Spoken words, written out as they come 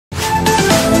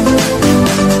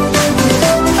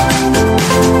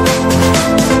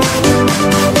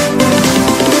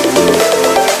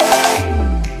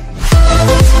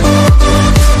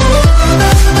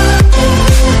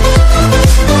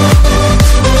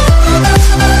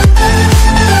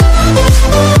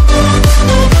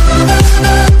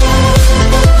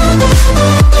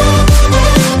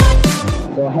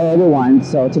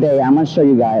going to show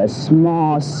you guys a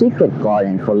small secret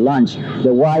garden for lunch.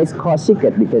 The why it's called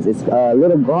secret because it's a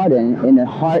little garden in the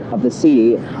heart of the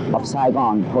city of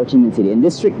Saigon, Ho Chi Minh City. In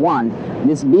District 1,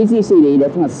 this busy city,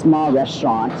 there's a small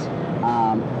restaurant.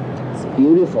 It's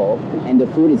beautiful and the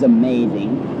food is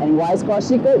amazing. And why it's called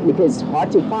secret? Because it's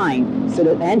hard to find. So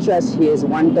the entrance here is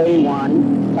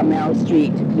 131 Camel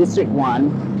Street, District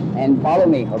 1. And follow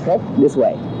me, okay? This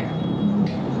way.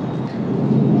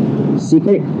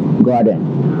 Secret garden.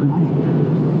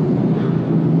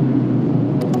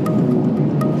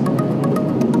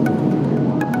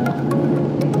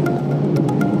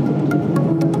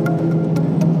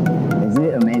 Isn't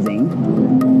it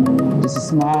amazing? Just a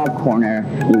small corner.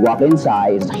 You walk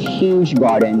inside, it's a huge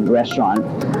garden restaurant,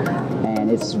 and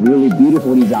it's really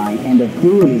beautiful design, and the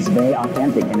food is very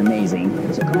authentic and amazing.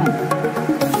 So come on.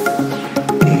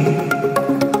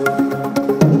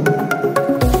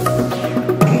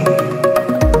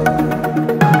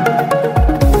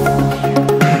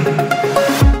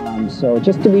 So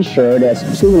just to be sure,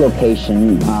 there's two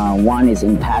locations. One is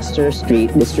in Pasteur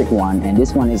Street, District 1, and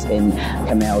this one is in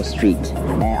Camel Street.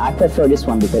 And I prefer this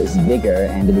one because it's bigger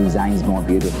and the design is more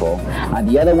beautiful.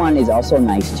 The other one is also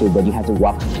nice too, but you have to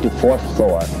walk to 4th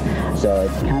floor. So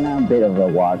it's kind of a bit of a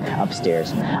walk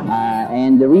upstairs.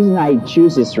 And the reason I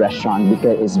choose this restaurant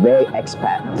because it's very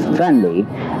expat friendly,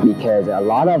 because a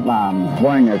lot of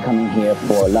foreigners coming here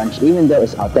for lunch, even though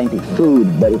it's authentic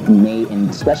food, but it's made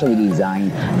and specially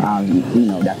designed, you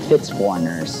know, that fits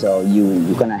foreigners. So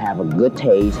you're gonna have a good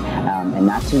taste and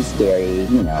not too scary,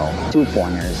 you know, to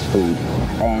foreigners food.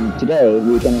 And today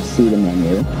we're gonna see the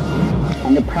menu.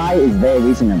 And the price is very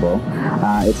reasonable.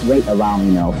 It's right around,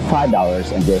 you know,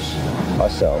 $5 a dish or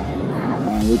so.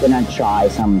 And we're gonna try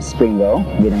some spring roll,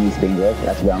 Vietnamese spring roll,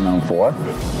 that's well known for,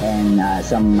 and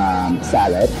some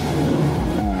salad,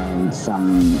 and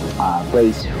some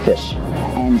braised fish.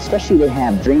 And especially they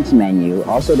have drinks menu.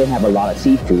 Also they have a lot of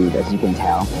seafood, as you can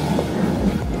tell.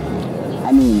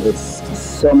 I mean, it's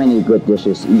so many good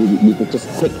dishes. You could just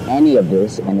pick any of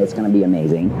this and it's gonna be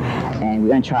amazing. And we're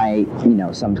gonna try, you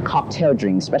know, some cocktail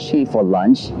drinks, especially for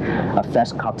lunch. A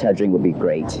fresh cocktail drink would be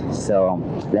great. So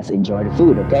let's enjoy the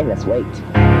food, okay? Let's wait.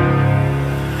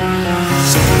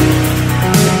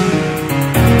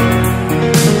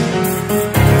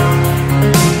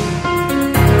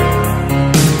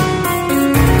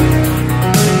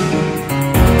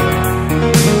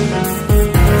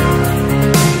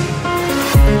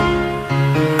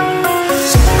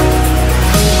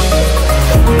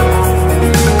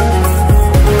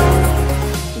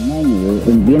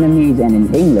 Vietnamese and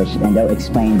in English, and they'll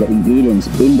explain the ingredients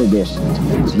in the dish,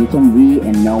 so you can read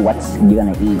and know what you're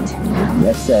gonna eat.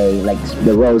 Let's say, like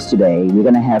the rolls today, we're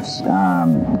gonna have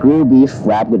grilled beef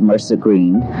wrapped with mustard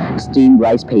green, steamed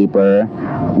rice paper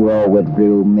roll with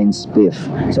grilled minced beef.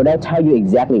 So they'll tell you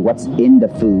exactly what's in the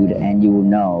food, and you will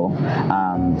know.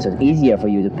 So it's easier for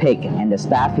you to pick, and the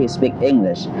staff here speak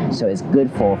English, so it's good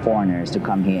for foreigners to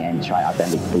come here and try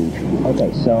authentic food.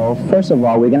 Okay, so first of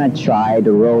all, we're gonna try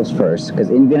the rolls first, because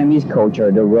in Vietnamese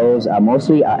culture, the rolls are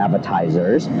mostly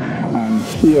appetizers. And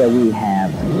here we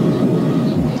have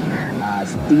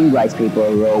steamed rice paper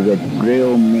roll with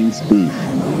grilled minced beef.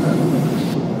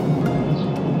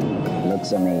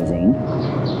 Looks amazing.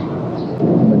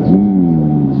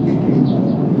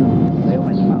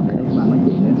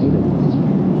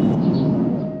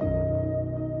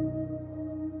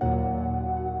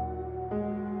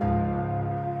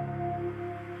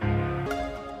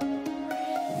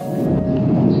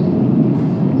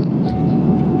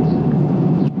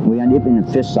 Dip in the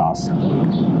fish sauce.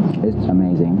 It's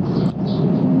amazing.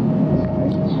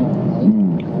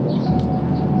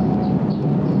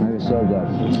 That is so good.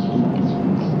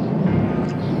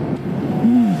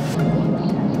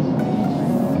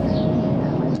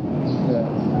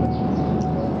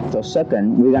 So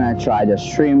second, we're gonna try the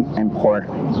shrimp and pork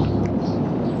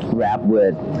wrapped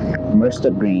with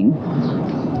mustard green.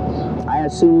 I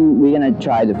assume we're gonna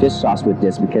try the fish sauce with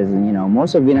this because, you know,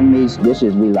 most of Vietnamese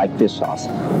dishes we like fish sauce.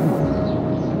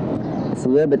 It's a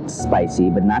little bit spicy,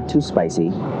 but not too spicy.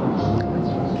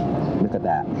 Look at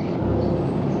that.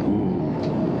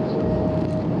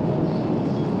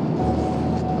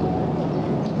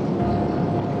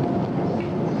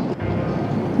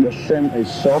 The shrimp is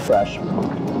so fresh.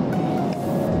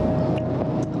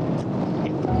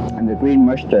 And the green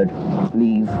mustard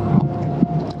leaf.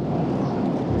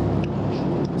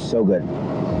 So good.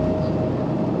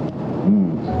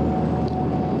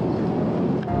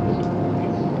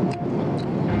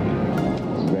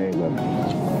 Very good.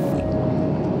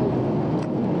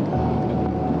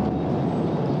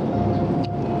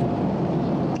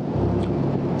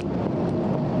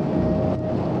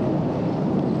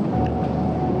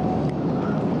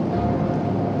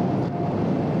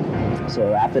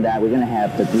 So after that, we're gonna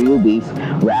have the grilled beef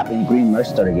wrapped in green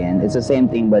mustard again. It's the same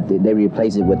thing, but they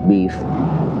replace it with beef.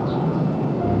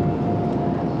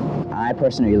 I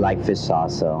personally like fish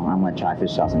sauce, so I'm gonna try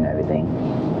fish sauce and everything.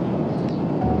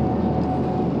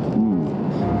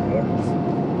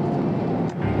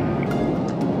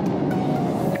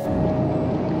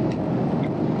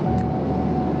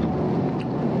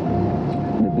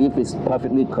 The beef is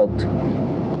perfectly cooked.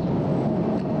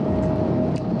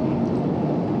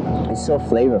 It's so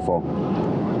flavorful.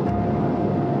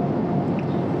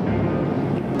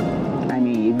 I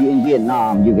mean, if you're in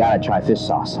Vietnam, you gotta try fish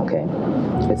sauce, okay?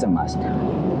 It's a must.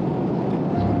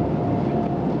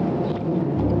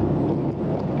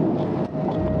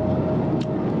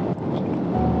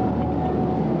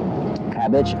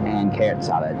 Cabbage and carrot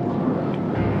salad.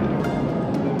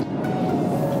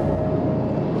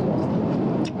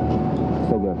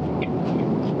 So good.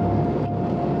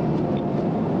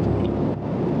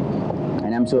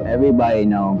 And I'm sure everybody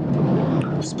know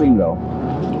spring roll.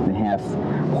 We have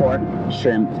pork,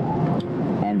 shrimp,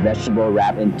 and vegetable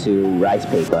wrapped into rice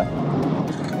paper.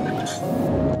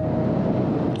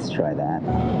 Let's try that.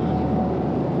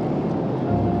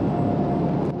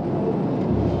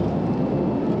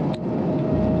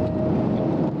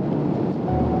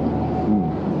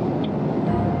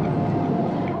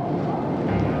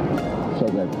 So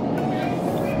good.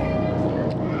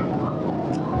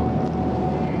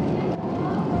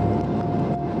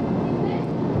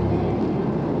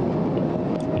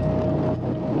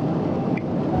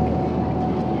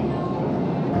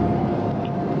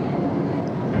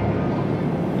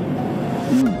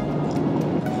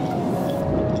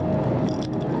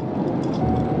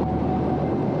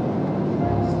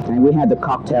 And we have the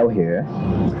cocktail here.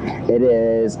 It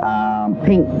is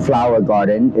pink flower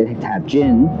garden. It has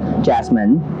gin,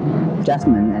 jasmine,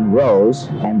 and rose,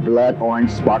 and blood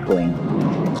orange sparkling.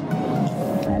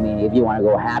 I mean, if you want to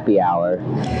go happy hour,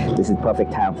 this is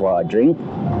perfect time for a drink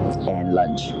and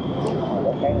lunch.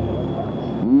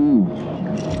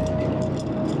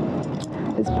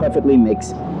 It's perfectly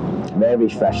mixed, very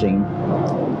refreshing.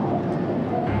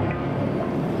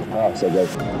 Oh, so good.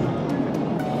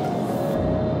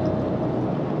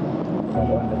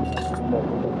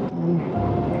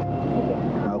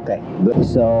 Okay, good.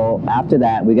 So after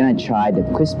that, we're gonna try the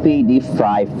crispy deep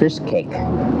fried fish cake.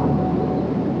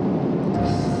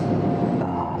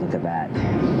 Oh, look at that.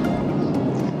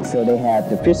 So they have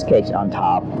the fish cakes on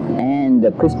top and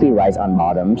the crispy rice on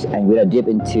bottoms, and we're gonna dip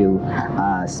into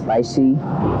spicy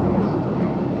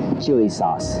chili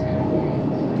sauce.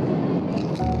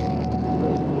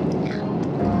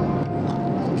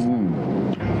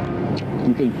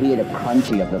 You can hear the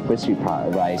crunchy of the crispy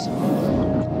rice.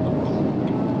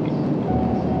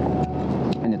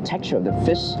 And the texture of the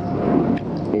fish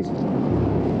is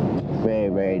very,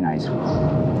 very nice.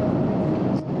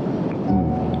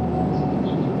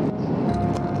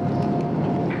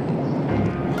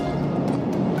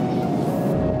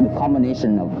 The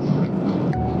combination of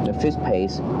the fish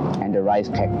paste and the rice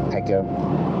cake,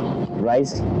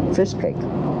 fish cake,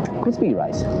 crispy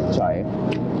rice, sorry.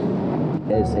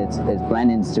 It's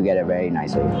blending together very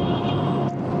nicely.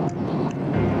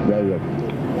 Very good.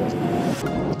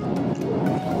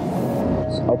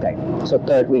 Okay, so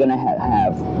third, we're gonna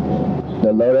have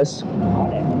the lotus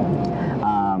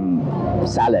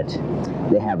salad.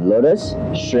 They have lotus,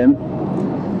 shrimp,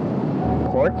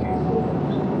 pork,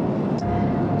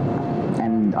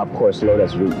 and of course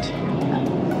lotus root.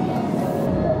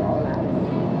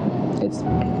 It's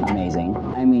amazing.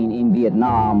 I mean, in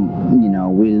Vietnam, you know,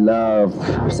 we love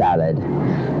salad,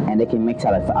 and they can make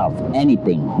salad out of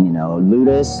anything. You know,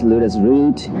 lotus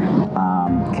root,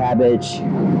 cabbage,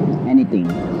 anything,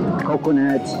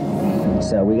 coconut.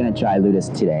 So we're gonna try lotus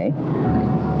today.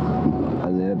 A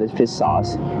little bit of fish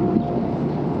sauce.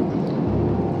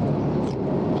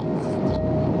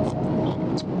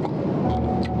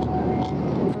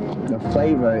 The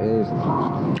flavor is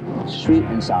sweet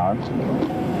and sour.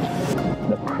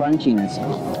 The crunchiness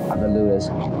of the lotus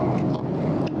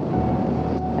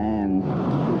and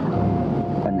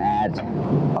an add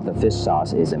of the fish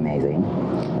sauce is amazing.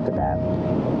 Look at that.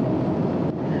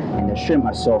 And the shrimp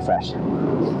are so fresh.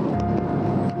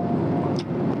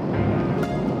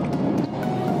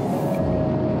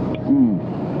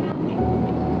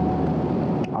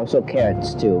 Also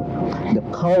carrots too. The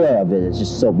color of it is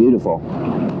just so beautiful.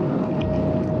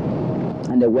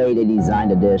 And the way they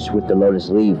designed the dish with the lotus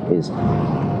leaf is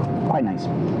quite nice.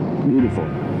 Beautiful.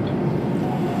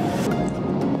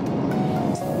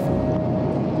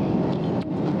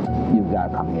 You've got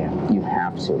to come here. You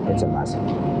have to. It's a must.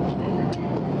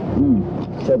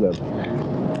 So good.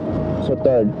 So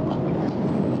third,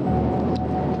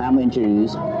 I'm going to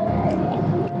introduce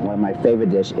one of my favorite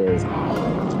dish is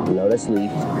lotus leaf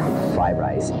fried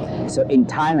rice. So in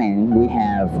Thailand, we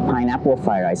have pineapple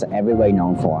fried rice that everybody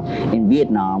known for. In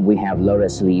Vietnam, we have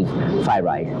lotus leaf fried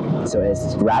rice. So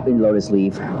it's wrapped in lotus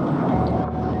leaf.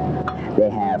 They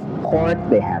have pork,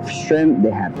 they have shrimp,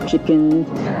 they have chicken.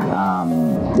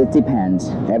 It depends.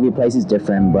 Every place is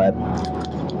different, but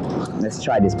let's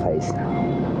try this place.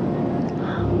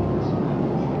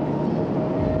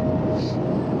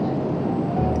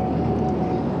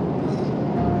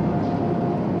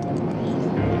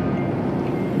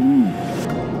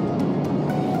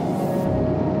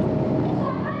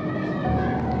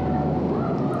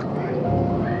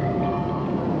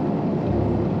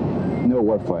 No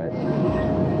word for it.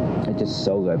 It's just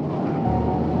so good.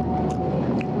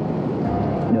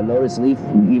 The lotus leaf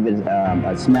give it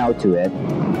a smell to it,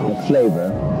 the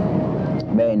flavor,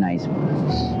 very nice.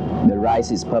 The rice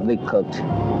is perfectly cooked.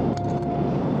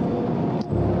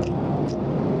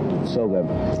 So good.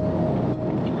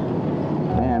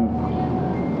 And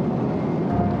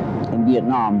in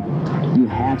Vietnam, you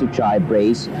have to try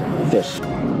braised fish.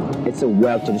 It's a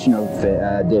well traditional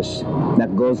dish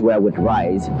that goes well with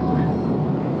rice.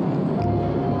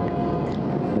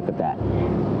 Look at that,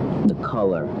 the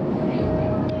color.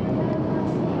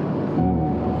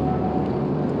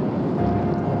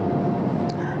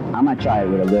 I'm gonna try it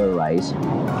with a little rice.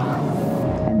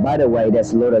 And by the way,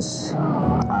 there's lotus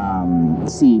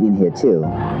seed in here too.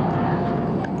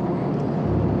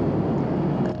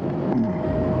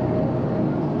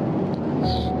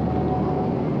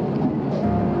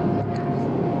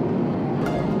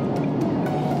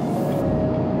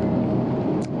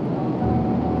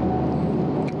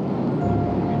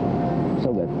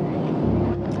 So good.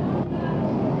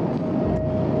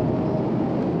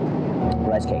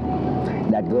 Rice cake.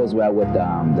 That goes well with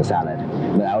the salad,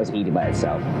 but I always eat it by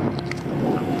itself.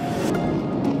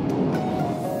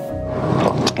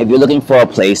 If you're looking for a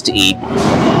place to eat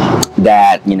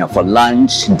that, for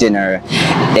lunch, dinner,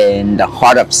 in the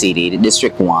heart of city, the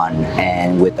District 1,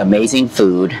 and with amazing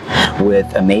food,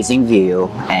 with amazing view,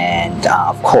 and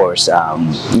of course,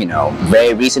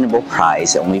 very reasonable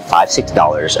price, only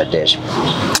 $5-6 a dish.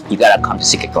 You gotta come to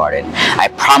Secret Garden. I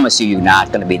promise you, you're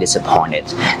not gonna be disappointed.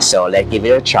 So let's give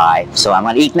it a try. So I'm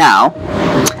gonna eat now.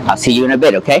 I'll see you in a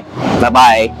bit, okay?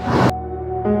 Bye-bye.